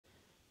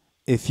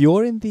If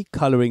you're in the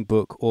coloring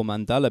book or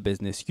mandala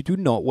business, you do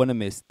not want to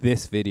miss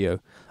this video.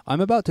 I'm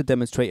about to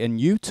demonstrate a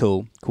new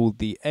tool called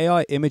the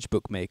AI Image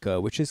Book Maker,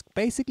 which is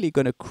basically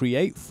going to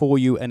create for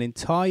you an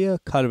entire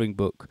coloring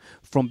book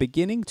from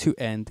beginning to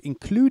end,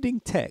 including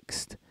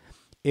text,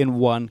 in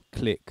one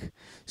click.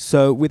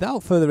 So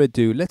without further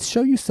ado, let's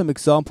show you some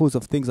examples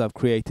of things I've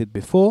created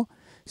before.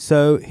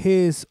 So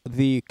here's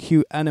the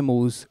cute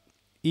animals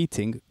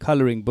eating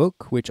coloring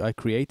book, which I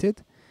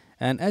created.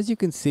 And as you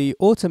can see,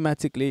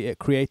 automatically it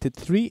created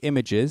 3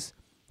 images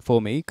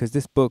for me, because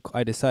this book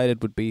I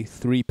decided would be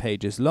 3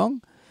 pages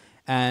long,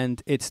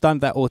 and it's done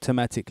that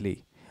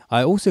automatically.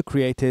 I also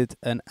created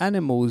an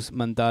animals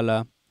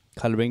mandala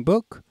coloring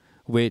book,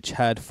 which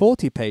had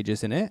 40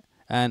 pages in it.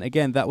 And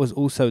again, that was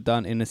also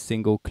done in a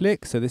single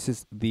click. So this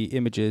is the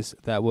images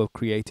that were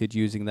created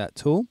using that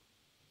tool.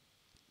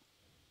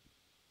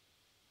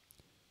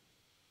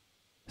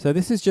 So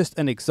this is just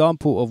an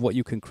example of what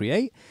you can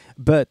create,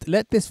 but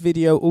let this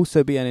video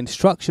also be an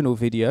instructional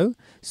video.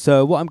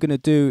 So what I'm going to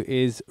do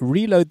is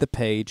reload the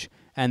page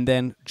and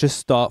then just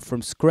start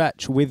from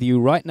scratch with you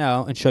right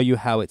now and show you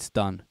how it's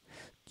done.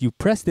 You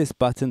press this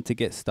button to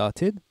get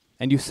started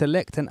and you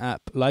select an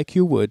app like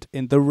you would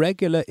in the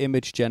regular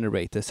image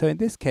generator. So in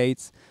this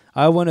case,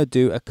 I want to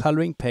do a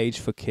coloring page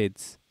for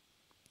kids.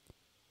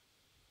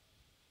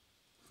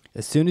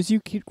 As soon as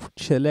you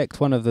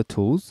select one of the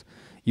tools,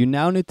 you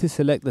now need to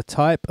select the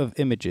type of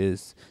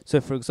images.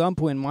 So for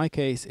example, in my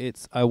case,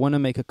 it's I want to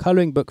make a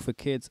coloring book for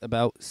kids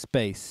about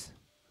space.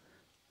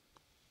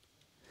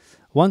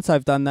 Once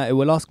I've done that, it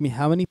will ask me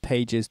how many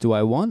pages do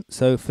I want.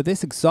 So for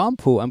this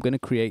example, I'm going to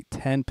create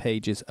 10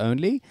 pages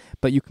only,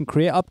 but you can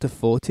create up to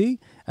 40,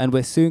 and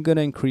we're soon going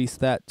to increase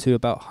that to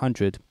about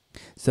 100.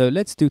 So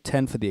let's do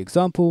 10 for the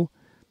example.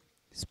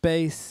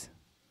 Space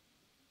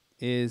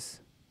is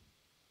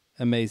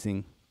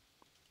amazing.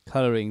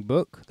 Coloring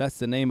book, that's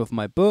the name of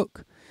my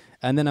book.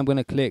 And then I'm going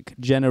to click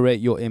generate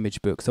your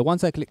image book. So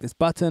once I click this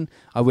button,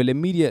 I will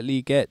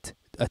immediately get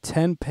a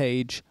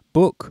 10-page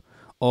book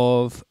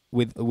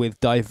with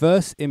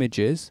diverse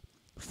images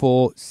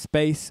for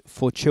space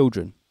for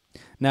children.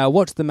 Now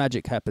watch the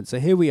magic happen. So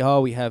here we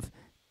are, we have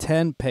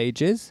 10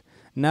 pages.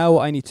 Now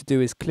what I need to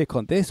do is click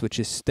on this, which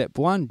is step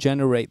 1,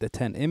 generate the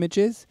 10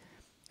 images.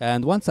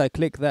 And once I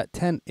click that,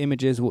 10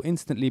 images will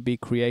instantly be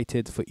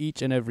created for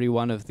each and every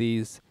one of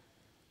these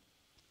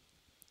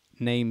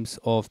names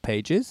of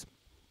pages.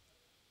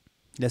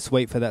 Let's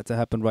wait for that to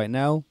happen right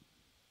now.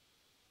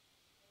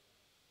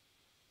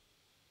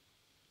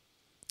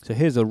 So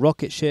here's a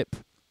rocket ship.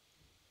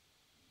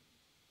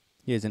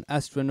 Here's an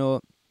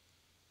astronaut.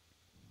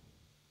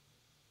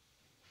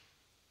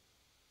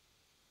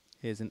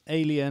 Here's an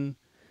alien.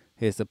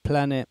 Here's a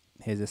planet.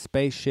 Here's a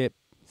spaceship,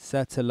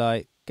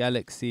 satellite,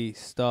 galaxy,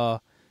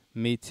 star,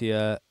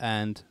 meteor,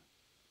 and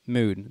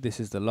moon. This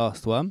is the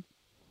last one.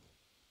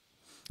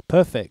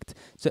 Perfect.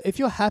 So if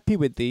you're happy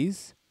with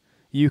these,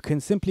 you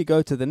can simply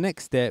go to the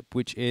next step,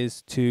 which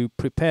is to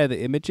prepare the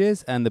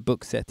images and the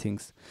book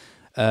settings.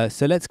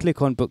 So let's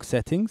click on book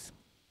settings.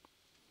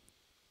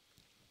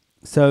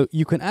 So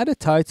you can add a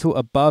title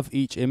above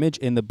each image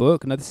in the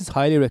book. Now this is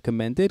highly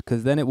recommended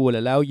because then it will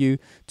allow you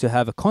to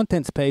have a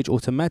contents page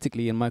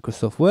automatically in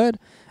Microsoft Word,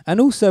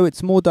 and also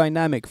it's more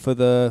dynamic for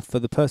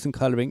the person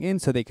coloring in,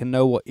 so they can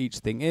know what each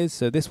thing is.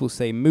 So this will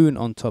say moon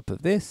on top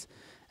of this,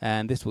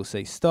 and this will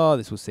say star,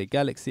 this will say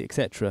galaxy,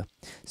 etc.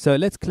 So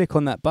let's click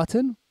on that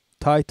button.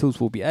 Titles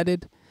will be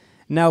added.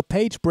 Now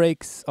page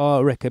breaks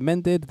are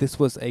recommended. This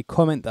was a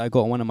comment that I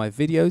got on one of my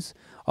videos.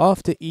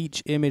 After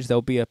each image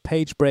there'll be a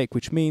page break,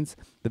 which means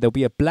that there'll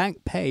be a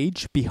blank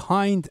page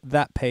behind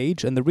that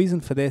page, and the reason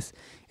for this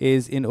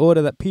is in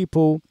order that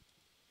people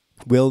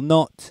will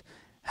not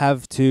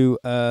have to,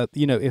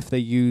 if they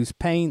use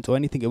paint or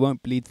anything, it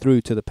won't bleed through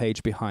to the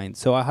page behind.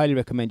 So I highly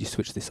recommend you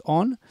switch this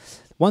on.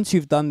 Once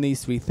you've done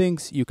these 3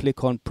 things, you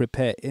click on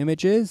prepare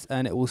images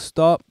and it will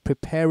start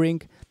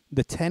preparing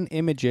the 10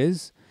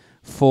 images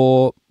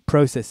for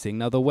processing.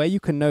 Now the way you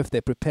can know if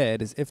they're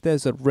prepared is if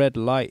there's a red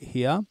light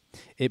here,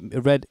 a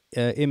red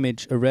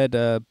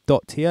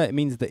dot here, it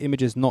means the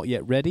image is not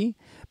yet ready.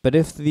 But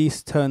if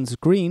this turns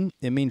green,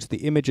 it means the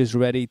image is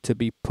ready to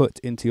be put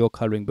into your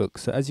coloring book.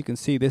 So as you can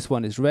see, this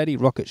one is ready,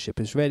 rocket ship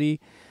is ready,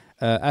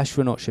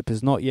 astronaut ship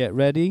is not yet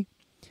ready,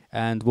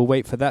 and we'll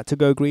wait for that to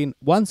go green.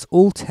 Once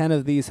all 10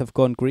 of these have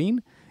gone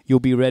green, you'll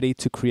be ready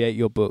to create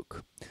your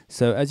book.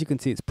 So as you can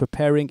see, it's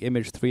preparing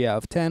image 3 out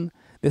of 10.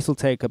 This will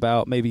take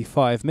about maybe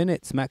 5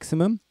 minutes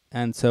maximum,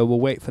 and so we'll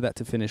wait for that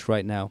to finish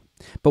right now.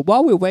 But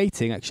while we're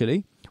waiting,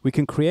 actually, we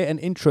can create an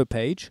intro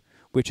page,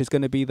 which is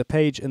going to be the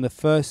page in the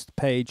first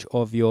page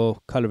of your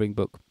coloring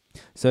book.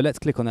 So let's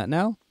click on that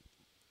now.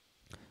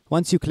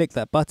 Once you click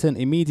that button,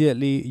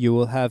 immediately you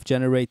will have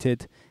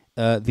generated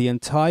the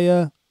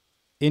entire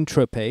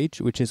intro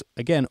page, which is,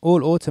 again,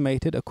 all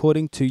automated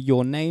according to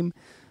your name.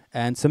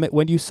 And so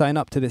when you sign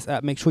up to this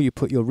app, make sure you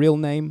put your real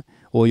name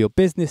or your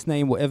business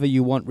name, whatever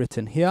you want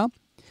written here.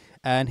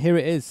 And here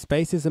it is,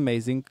 Space is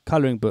Amazing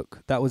Coloring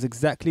Book. That was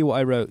exactly what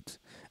I wrote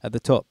at the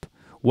top.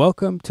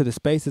 Welcome to the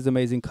Space's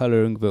Amazing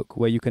Coloring Book,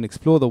 where you can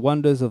explore the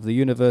wonders of the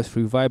universe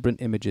through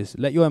vibrant images.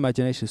 Let your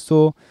imagination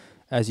soar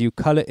as you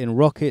color in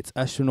rockets,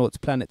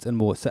 astronauts, planets, and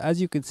more. So as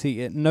you can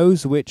see, it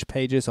knows which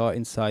pages are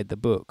inside the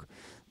book.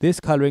 This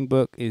coloring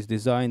book is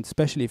designed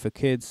specially for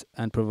kids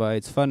and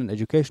provides fun and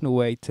educational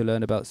way to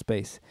learn about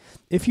space.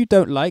 If you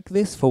don't like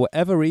this for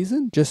whatever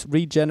reason, just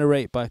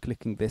regenerate by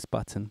clicking this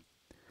button.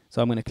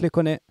 So I'm going to click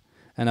on it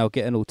and I'll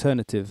get an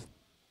alternative.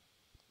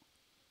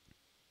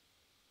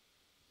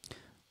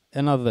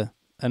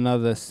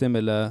 Another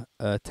similar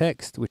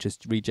text which is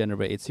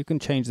regenerated. So you can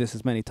change this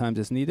as many times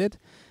as needed,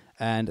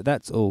 and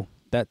that's all.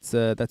 That's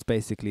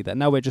basically that.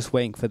 Now we're just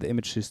waiting for the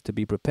images to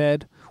be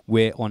prepared.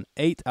 We're on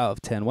 8 out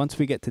of 10. Once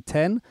we get to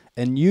 10,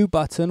 a new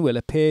button will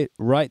appear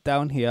right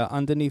down here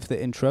underneath the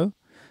intro,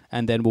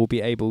 and then we'll be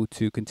able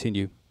to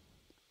continue.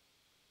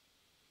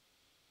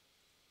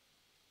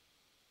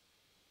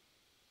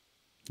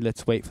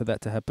 Let's wait for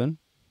that to happen.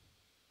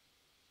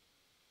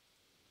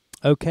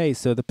 Okay,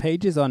 so the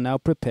pages are now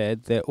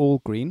prepared. They're all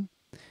green.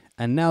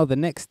 And now the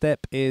next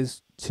step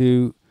is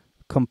to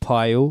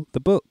compile the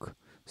book.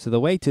 So the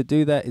way to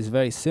do that is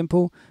very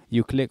simple.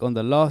 You click on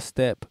the last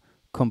step,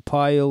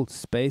 compile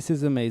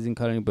Space's Amazing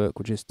Coloring Book,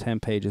 which is 10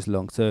 pages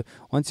long. So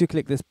once you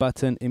click this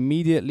button,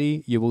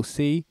 immediately you will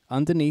see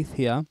underneath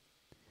here,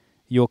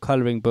 your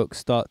coloring book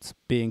starts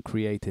being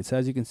created. So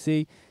as you can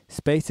see,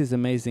 Space's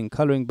Amazing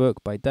Coloring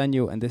Book by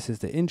Daniel, and this is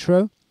the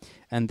intro.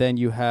 And then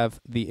you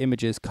have the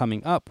images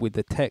coming up with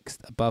the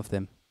text above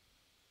them.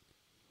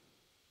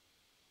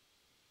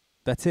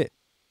 That's it.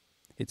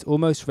 It's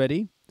almost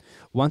ready.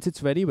 Once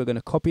it's ready, we're going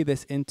to copy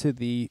this into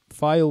the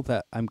file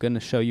that I'm going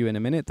to show you in a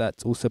minute.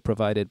 That's also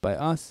provided by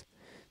us.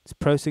 It's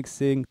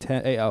processing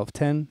 8 out of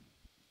 10,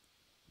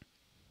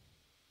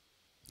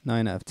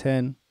 9 out of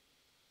 10,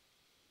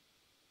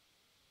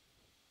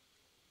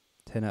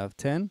 10 out of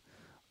 10.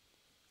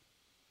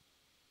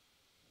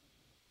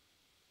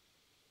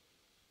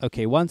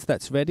 Okay, once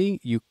that's ready,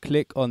 you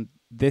click on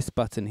this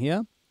button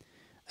here,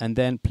 and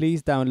then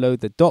please download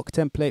the doc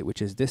template,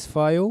 which is this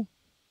file,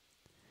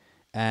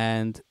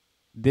 and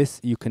this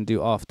you can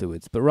do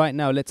afterwards. But right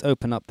now, let's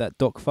open up that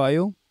doc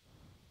file.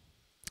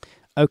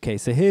 Okay,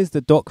 so here's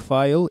the doc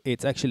file.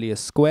 It's actually a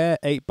square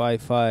 8 by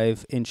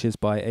 5 inches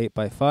by 8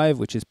 by 5,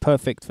 which is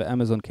perfect for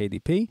Amazon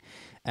KDP.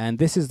 And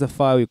this is the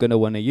file you're going to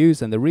want to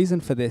use. And the reason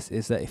for this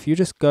is that if you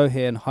just go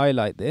here and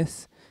highlight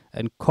this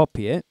and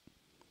copy it,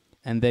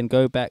 and then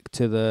go back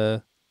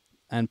to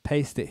and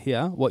paste it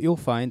here, what you'll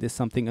find is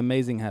something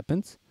amazing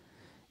happens.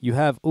 You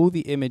have all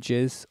the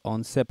images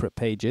on separate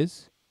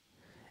pages,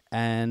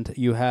 and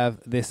you have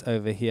this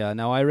over here.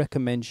 Now I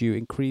recommend you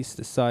increase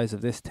the size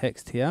of this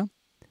text here,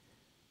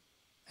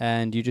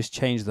 and you just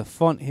change the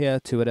font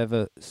here to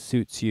whatever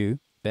suits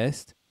you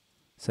best.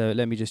 So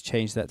let me just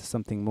change that to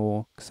something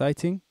more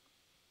exciting.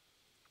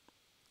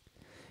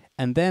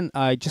 And then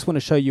I just want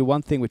to show you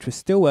one thing which we're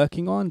still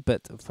working on,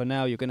 but for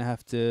now you're going to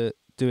have to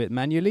do it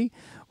manually,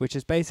 which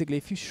is basically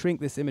if you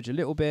shrink this image a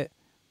little bit,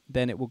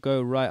 then it will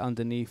go right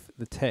underneath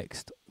the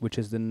text, which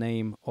is the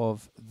name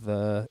of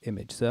the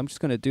image. So I'm just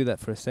going to do that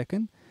for a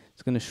second.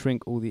 It's going to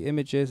shrink all the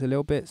images a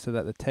little bit so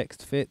that the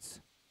text fits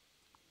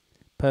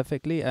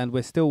perfectly, and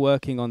we're still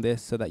working on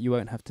this so that you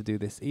won't have to do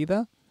this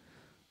either.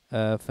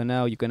 For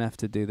now, you're going to have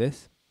to do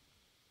this.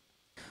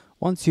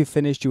 Once you've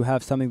finished, you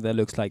have something that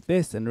looks like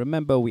this. And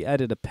remember, we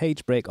added a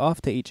page break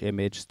after each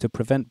image to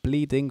prevent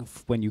bleeding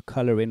when you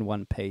color in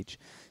one page.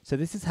 So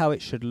this is how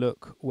it should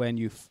look when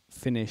you've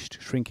finished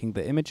shrinking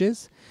the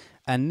images.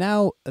 And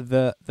now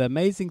the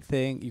amazing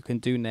thing you can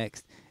do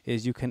next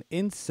is you can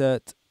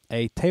insert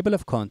a table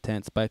of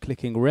contents by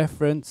clicking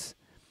Reference,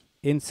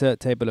 Insert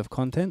Table of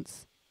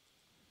Contents,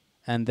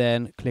 and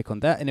then click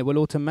on that, and it will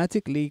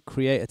automatically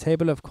create a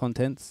table of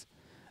contents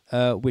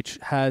which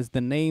has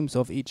the names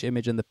of each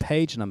image and the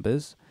page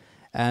numbers.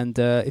 And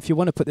if you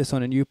want to put this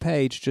on a new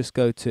page, just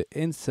go to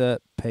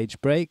Insert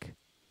Page Break,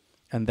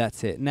 and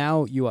that's it.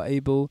 Now you are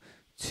able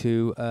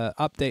to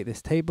update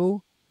this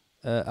table,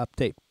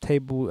 update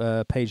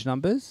table page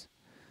numbers,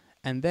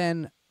 and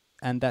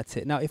that's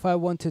it. Now if I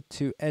wanted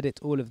to edit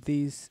all of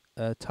these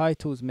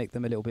titles, make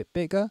them a little bit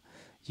bigger,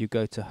 you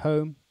go to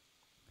Home,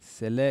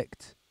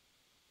 select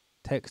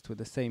text with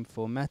the same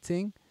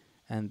formatting,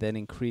 and then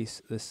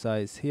increase the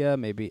size here,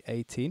 maybe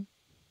 18.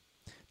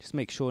 Just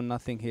make sure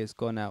nothing here has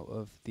gone out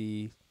of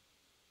the...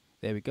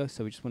 There we go.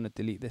 So we just want to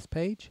delete this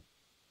page,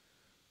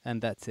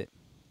 and that's it.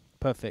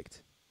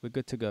 Perfect. We're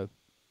good to go.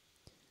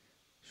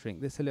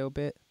 Shrink this a little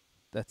bit.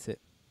 That's it.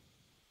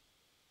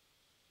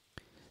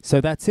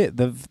 So that's it.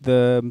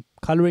 The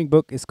coloring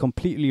book is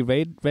completely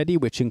ready,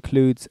 which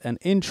includes an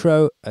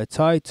intro, a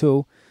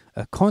title,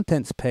 a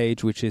contents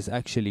page, which is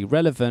actually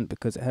relevant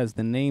because it has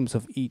the names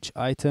of each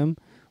item,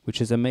 which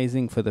is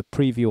amazing for the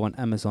preview on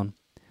Amazon.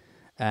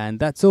 And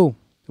that's all.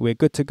 We're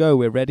good to go.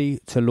 We're ready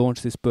to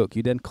launch this book.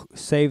 You then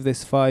save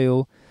this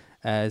file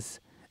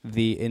as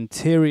the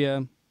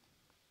interior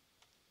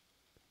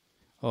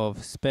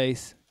of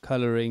Space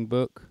Coloring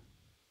Book.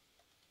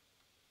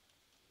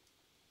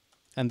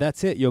 And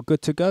that's it. You're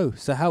good to go.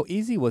 So how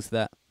easy was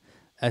that?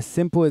 As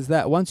simple as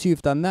that. Once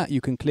you've done that, you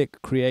can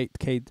click create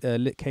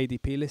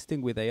KDP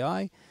listing with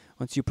AI.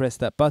 Once you press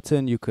that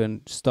button, you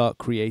can start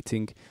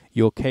creating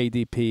your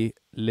KDP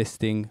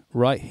listing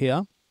right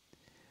here.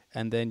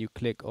 And then you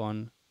click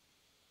on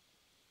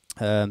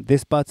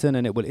this button,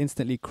 and it will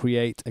instantly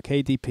create a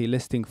KDP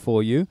listing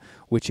for you,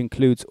 which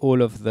includes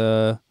all of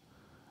the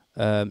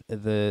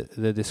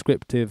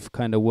descriptive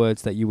kind of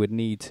words that you would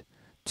need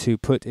to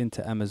put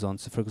into Amazon.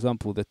 So for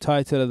example, the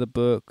title of the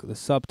book, the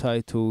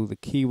subtitle, the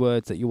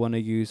keywords that you want to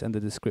use, and the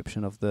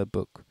description of the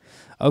book.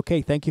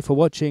 Okay, thank you for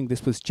watching.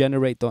 This was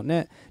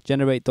Generate.net.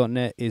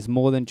 Generate.net is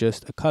more than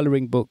just a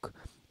coloring book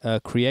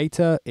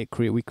creator.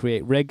 We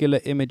create regular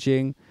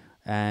imaging,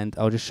 and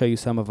I'll just show you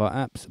some of our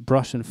apps: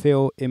 Brush and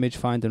Fill, Image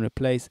Find and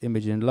Replace,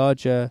 Image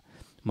Enlarger,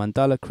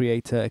 Mandala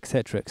Creator,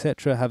 etc.,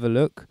 etc. Have a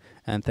look,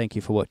 and thank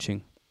you for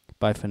watching.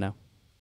 Bye for now.